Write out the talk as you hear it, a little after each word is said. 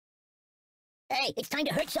Hey, it's time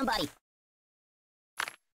to hurt somebody.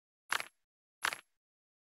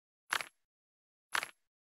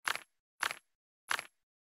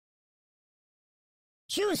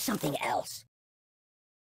 Choose something else.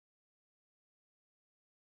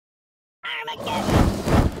 Armageddon!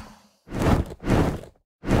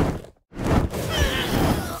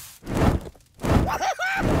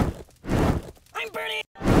 I'm burning!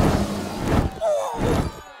 Oh,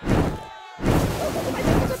 my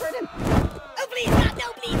fingers are burning! Oh, please, God,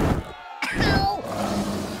 no, please! Ow!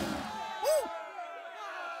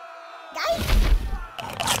 Guys?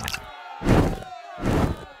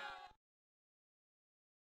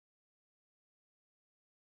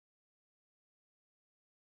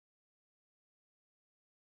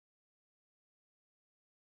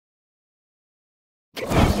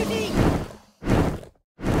 Catastrophe!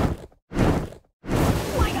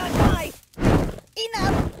 Oh my God, why?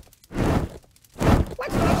 Enough!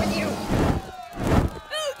 What's wrong with you?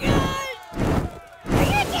 Oh God! Are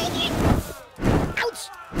you taking it? Ouch!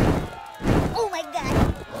 Oh my God!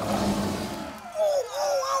 Oh,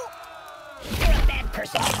 oh, oh! You're a bad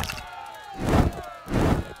person!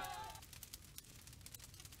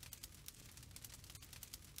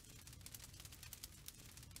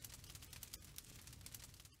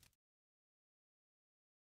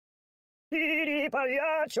 Skibidi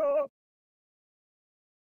pagliaccio!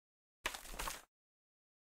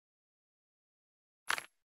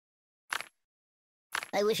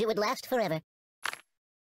 I wish it would last forever.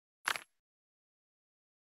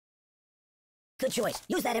 Good choice.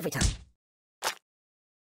 Use that every time.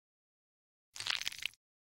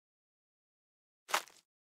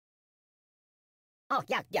 Oh,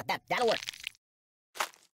 yeah, that'll work.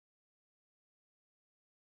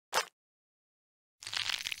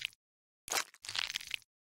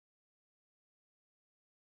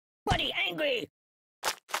 Buddy, angry!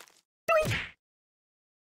 Doink!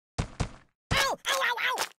 Ow! Ow, ow,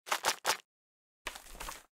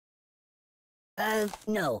 ow!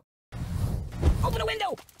 No. Open the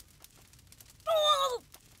window! Oh!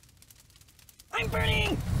 I'm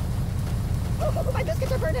burning! Oh, my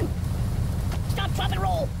biscuits are burning! Stop, drop, and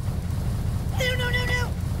roll! No, no, no,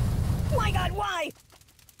 no! My God, why?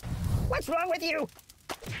 What's wrong with you?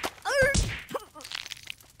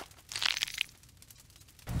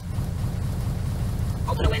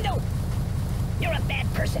 Open the window! You're a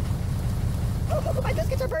bad person! Oh, my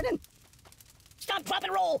biscuits are burning! Stop, drop,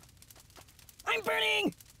 and roll! I'm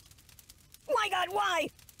burning! My God, why?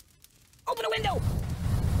 Open the window!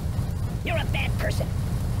 You're a bad person!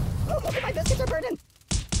 Oh, my biscuits are burning!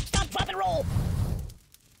 Stop, drop, and roll!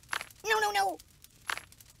 No, no, no!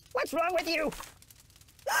 What's wrong with you?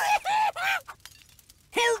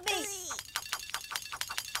 Help me!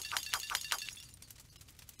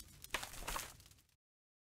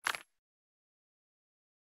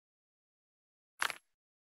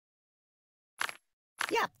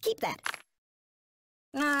 Yeah, keep that.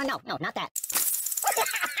 No, not that.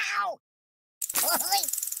 Ow!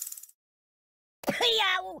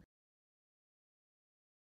 Ow!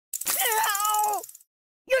 Ow!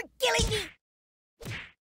 You're killing me!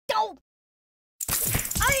 Don't!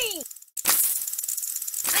 Ay!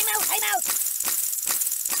 I'm out!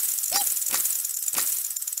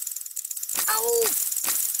 Oh!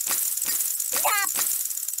 Stop!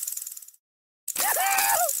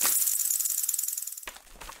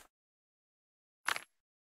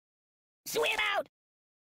 Swim out!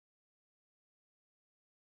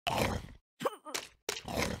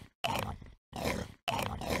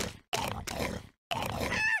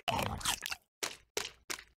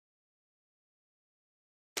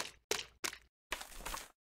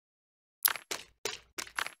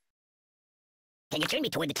 Can you turn me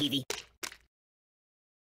toward the TV?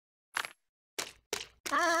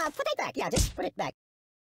 Put it back. Yeah, just put it back.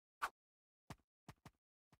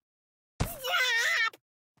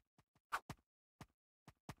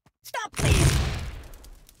 Stop, please!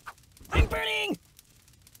 I'm burning!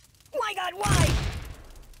 My God, why?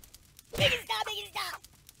 Make it stop!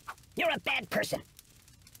 You're a bad person.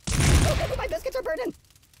 Oh, my biscuits are burning!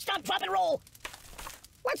 Stop, drop, and roll!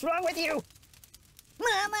 What's wrong with you?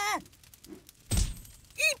 Mama!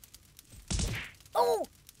 Oh!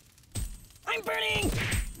 I'm burning!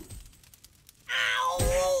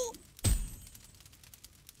 Ow!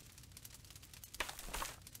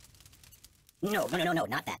 No,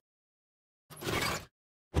 not that.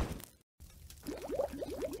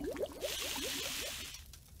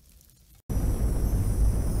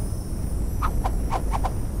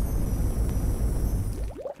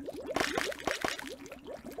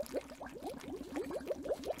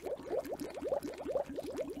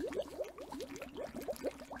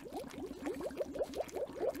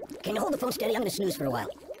 Can you hold the phone steady? I'm gonna snooze for a while.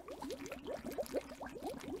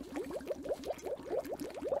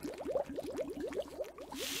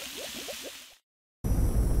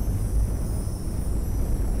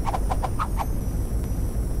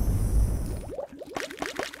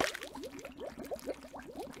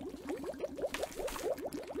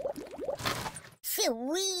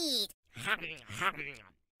 Sweet!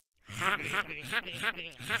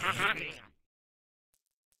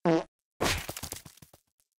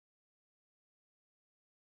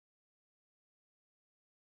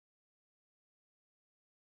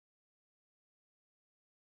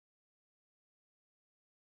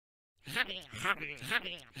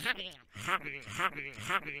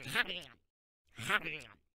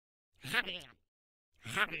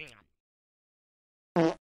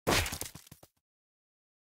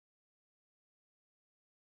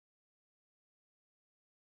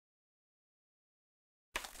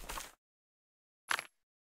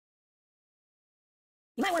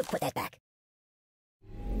 You might want to put that back.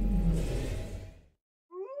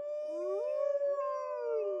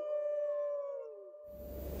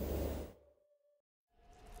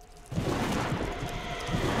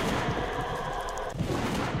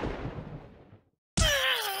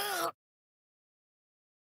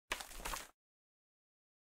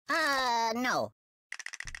 No.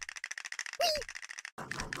 Oh,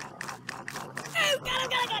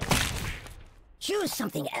 got him! Choose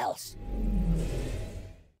something else.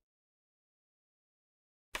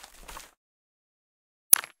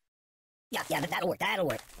 Yeah, that'll work.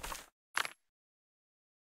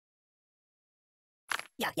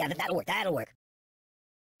 Yeah, that'll work.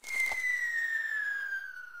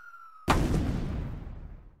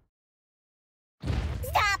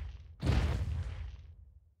 Stop!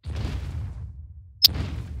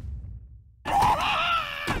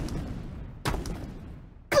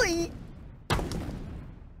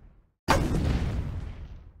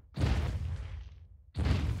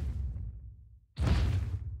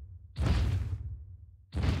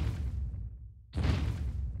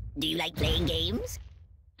 Do you like playing games?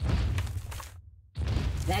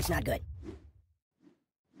 That's not good.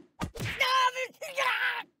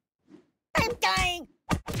 I'm dying!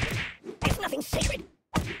 There's nothing sacred.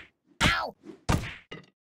 Ow!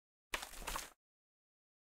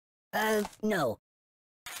 No.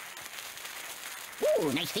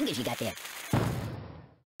 Ooh, nice fingers you got there.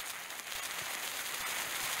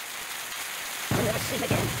 I'll never sleep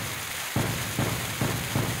again.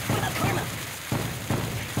 What about karma?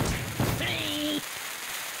 Three!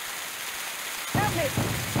 Help me!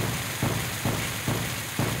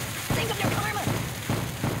 Think of your karma!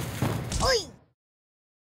 Oi!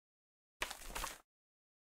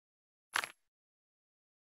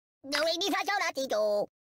 No,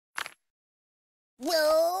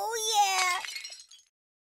 whoa, yeah!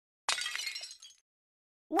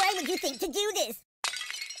 Why would you think to do this?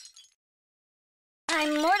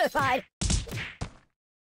 I'm mortified.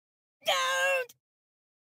 Don't!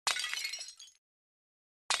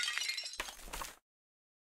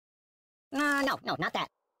 No, not that.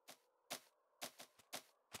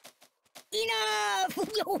 Enough!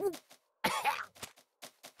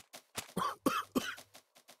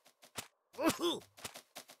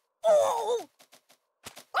 Oh!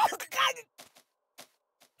 Oh, God!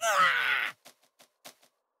 Ah!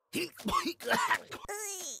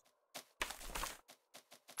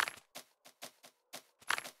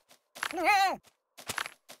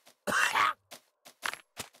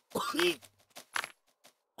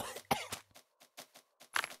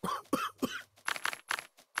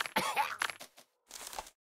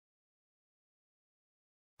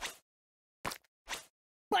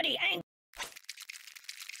 Buddy, and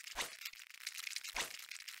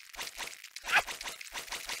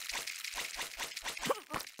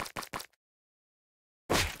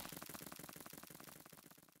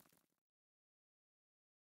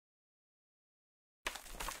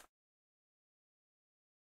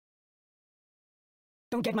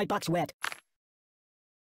don't get my box wet.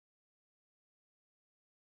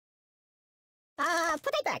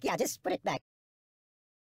 Put it back. Yeah, just put it back.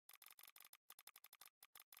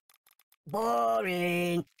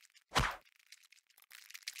 Boring.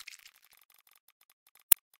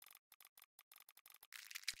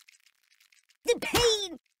 The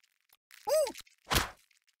pain!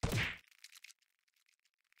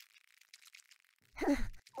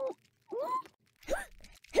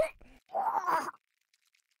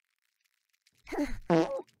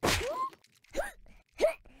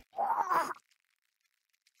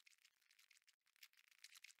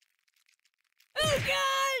 Oh,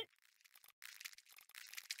 God!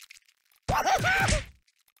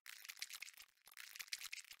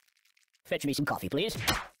 Fetch me some coffee, please.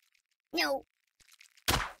 No.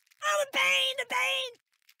 Oh, the pain! The pain!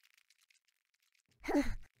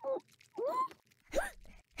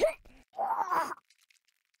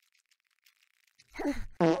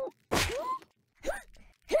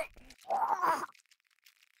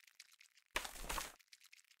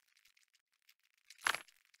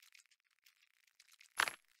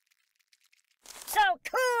 So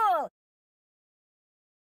cool!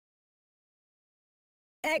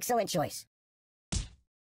 Excellent choice.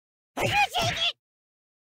 I'm gonna take it!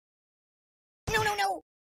 No, no, no!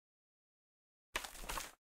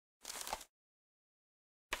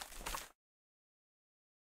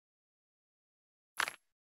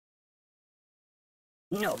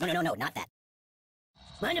 No, not that.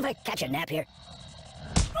 Mind if I catch a nap here?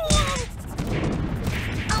 Oh!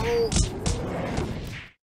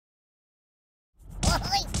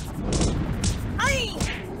 Oi! Aye!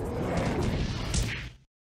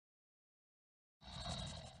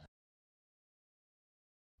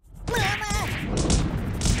 Mama!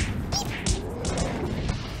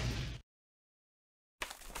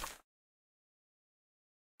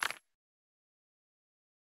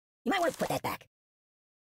 You might want to put that back.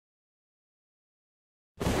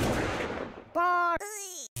 Bar!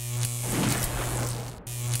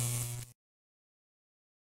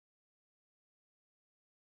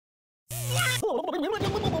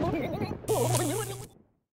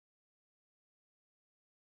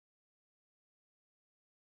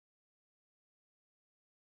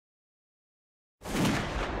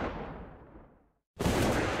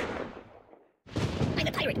 I'm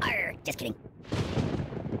a pirate. Arr, just kidding.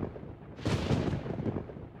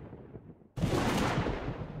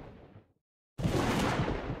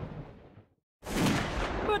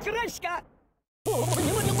 Matryoshka!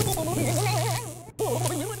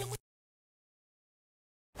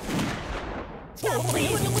 Stop,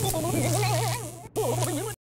 please!